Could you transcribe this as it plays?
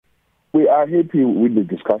We are happy with the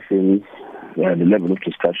discussions, the level of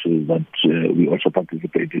discussion that we also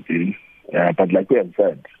participated in. But like we have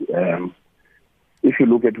said, if you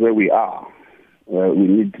look at where we are, we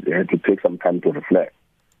need to take some time to reflect.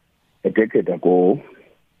 A decade ago,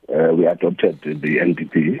 we adopted the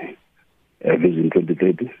NDP Vision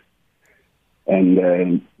 2030.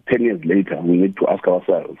 And 10 years later, we need to ask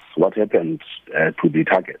ourselves what happened to the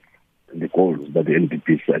targets and the goals that the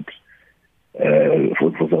NDP set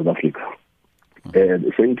for South Africa. At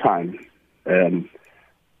the same time, 10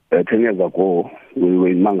 years ago, we were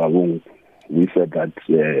in Mangaung. We said that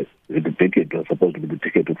the decade was supposed to be the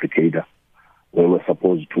decade of Icada, where we were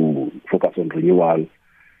supposed to focus on renewal.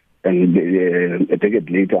 And a decade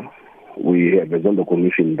later, we have a Zondo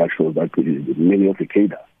Commission that shows that many of the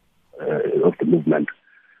cadre of the movement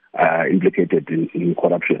are implicated in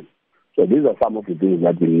corruption. So these are some of the things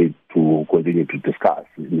that we need to continue to discuss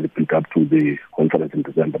in the build-up to the conference in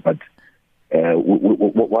December. But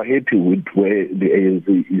we're happy with where the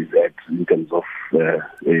ANC is at in terms of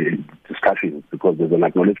discussions, because there's an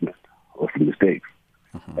acknowledgement of the mistakes.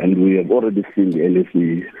 And we have already seen the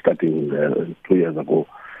NEC starting 2 years ago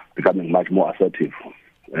becoming much more assertive,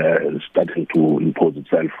 starting to impose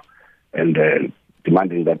itself and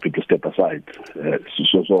demanding that people step aside.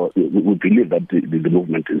 So we believe that the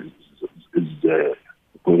movement is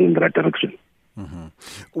going in the right direction.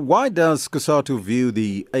 Why does COSATU view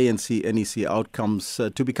the ANC-NEC outcomes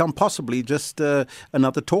to become possibly just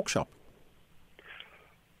another talk shop?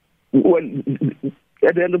 Well,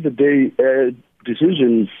 at the end of the day,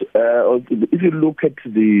 decisions, if you look at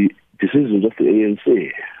the decisions of the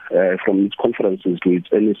ANC, from its conferences to its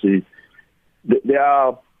NEC, they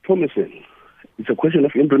are promising. It's a question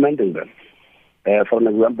of implementing them. For an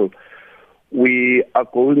example, we are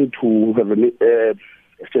going to have a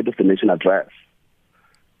State of the Nation address.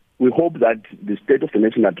 We hope that the State of the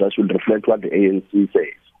Nation address will reflect what the ANC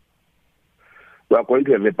says. We are going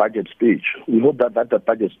to have a budget speech. We hope that that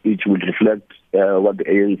budget speech will reflect what the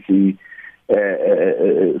ANC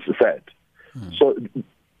said. So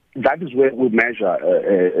that is where we measure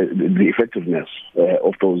the effectiveness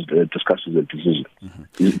of those discussions and decisions,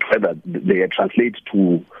 whether they translate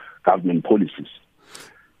to government policies.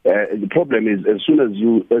 The problem is, as soon as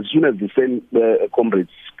the same comrades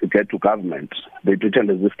get to government, they pretend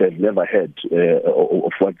as if they've never heard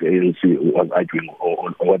of what the ANC was arguing or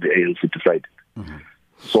what the ANC decided.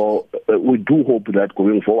 So we do hope that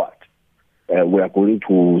going forward, we are going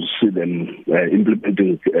to see them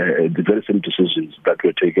implementing the very same decisions that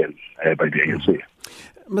were taken by the ANC.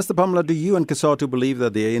 Mr. Pamela, do you and COSATU believe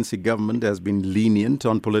that the ANC government has been lenient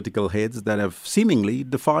on political heads that have seemingly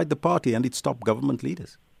defied the party and its top government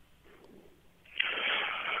leaders?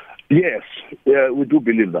 Yes, we do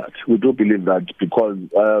believe that. We do believe that because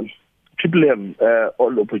people have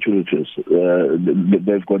all opportunities.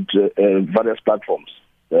 They've got various platforms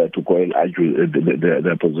to go and argue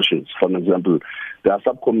their positions. For example, there are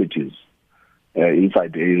subcommittees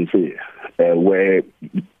inside the ANC where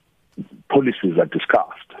policies are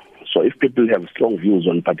discussed. So if people have strong views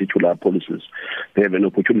on particular policies, they have an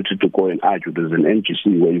opportunity to go and argue. There's an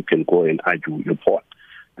NGC where you can go and argue your point.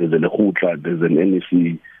 There's an Lekgotla, there's an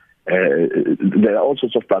NEC. There are all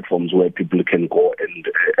sorts of platforms where people can go and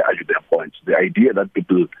argue their points. The idea that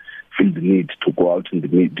people feel the need to go out in the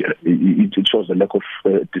media, it shows a lack of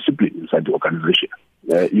discipline inside the organization.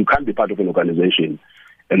 You can't be part of an organization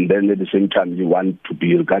and then at the same time you want to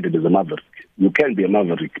be regarded as a maverick. You can be a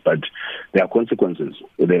maverick, but there are consequences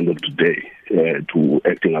at the end of the day to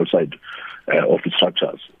acting outside of the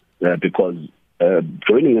structures because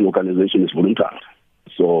joining an organization is voluntary.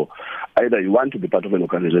 So either you want to be part of an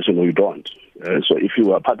organization or you don't. So if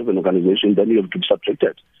you are part of an organization, then you have to be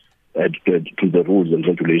subjected to the rules and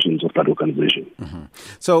regulations of that organization.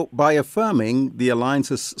 So by affirming the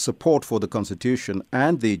Alliance's support for the Constitution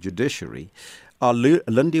and the judiciary, are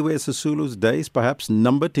Lindiwe Sisulu's days perhaps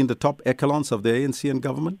numbered in the top echelons of the ANC and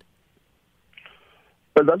government?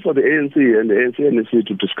 Well, that's for the ANC and the ANC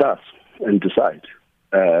to discuss and decide.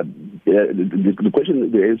 The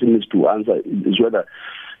question the ANC needs to answer is whether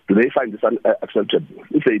do they find this unacceptable.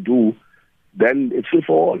 If they do, then it's free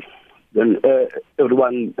for all. Then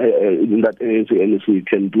everyone in that ANC NEC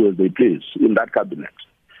can do as they please in that cabinet.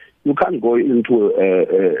 You can't go into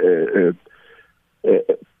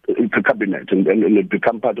a cabinet and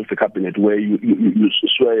become part of the cabinet where you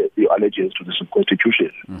swear your allegiance to the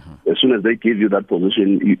Constitution. As soon as they give you that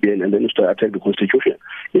position, and then you start attack the Constitution.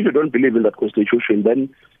 If you don't believe in that Constitution, then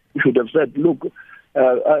you should have said, look,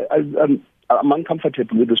 I'm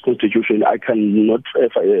uncomfortable with this Constitution. I cannot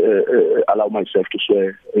allow myself to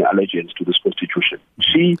swear allegiance to this Constitution.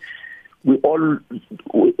 See, we all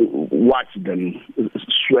watch them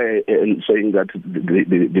swear and saying that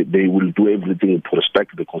they will do everything to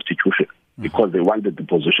respect the Constitution because they wanted the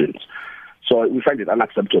positions. So we find it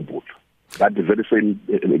unacceptable that the very same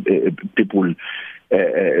people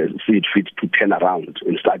see it fit to turn around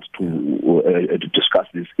and start to discuss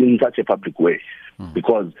this in such a public way,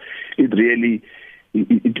 because it really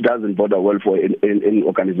it doesn't bode well for an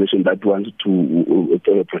organization that wants to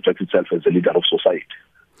protect itself as a leader of society.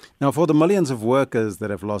 Now, for the millions of workers that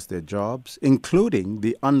have lost their jobs, including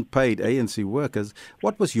the unpaid ANC workers,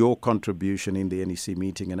 what was your contribution in the NEC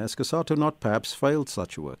meeting? And has COSATU not perhaps failed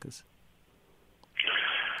such workers?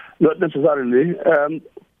 Not necessarily.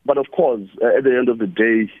 But of course, at the end of the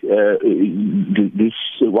day, this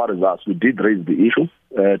worries us. We did raise the issue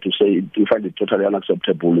to say we find it totally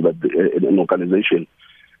unacceptable that an organization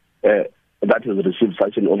that has received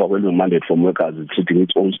such an overwhelming mandate from workers is treating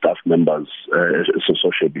its own staff members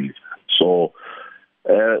sociably. So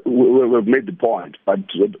we've made the point, but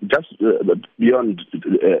just beyond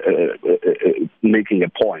making a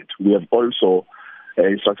point, we have also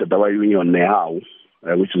instructed our union NEHAWU,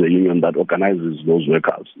 which is a union that organizes those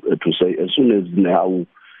workers, to say as soon as NEHAWU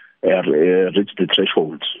reach the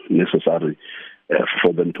threshold necessary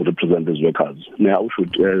for them to represent these workers, NEHAWU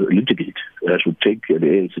should litigate, should take the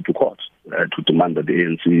ANC to court to demand that the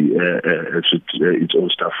ANC treat its own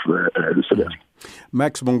staff seriously.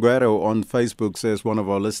 Max Mungwero on Facebook says, one of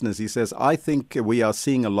our listeners, he says, I think we are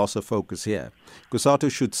seeing a loss of focus here.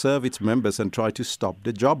 COSATU should serve its members and try to stop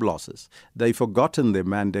the job losses. They've forgotten their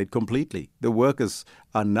mandate completely. The workers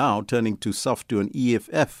are now turning to SAFTU and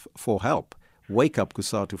EFF for help. Wake up,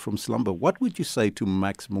 COSATU, from slumber. What would you say to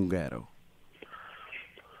Max Mungwero?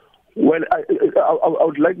 Well, I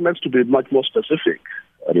would like Max to be much more specific,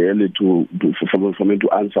 really, for me to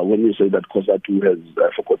answer when you say that COSATU has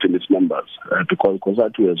forgotten its members, because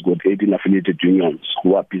COSATU has got 18 affiliated unions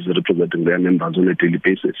who are busy representing their members on a daily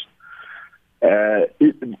basis.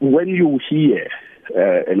 When you hear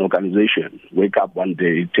an organization wake up one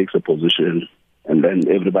day, takes a position, and then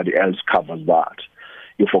everybody else covers that,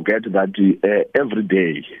 you forget that every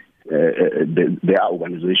day there are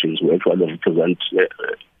organizations who actually represent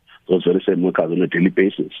those very same workers on a daily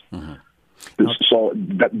basis. So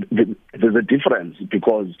there's a difference,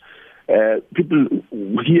 because people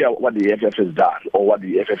hear what the EFF has done or what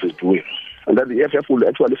the EFF is doing, and then the EFF will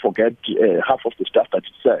actually forget half of the stuff that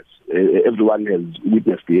it says. Everyone has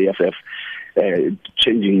witnessed the EFF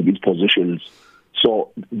changing its positions.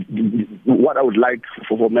 So what I would like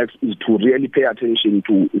for Max is to really pay attention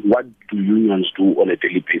to what do unions do on a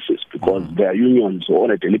daily basis, because there are unions who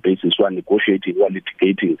on a daily basis who are negotiating, who are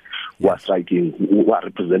litigating, who are striking, who are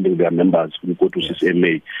representing their members, who go to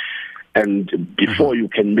CCMA. And before you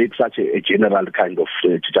can make such a general kind of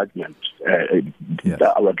judgment,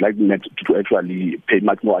 I would like Max to actually pay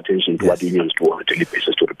much more attention to what unions do on a daily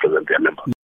basis to represent their members.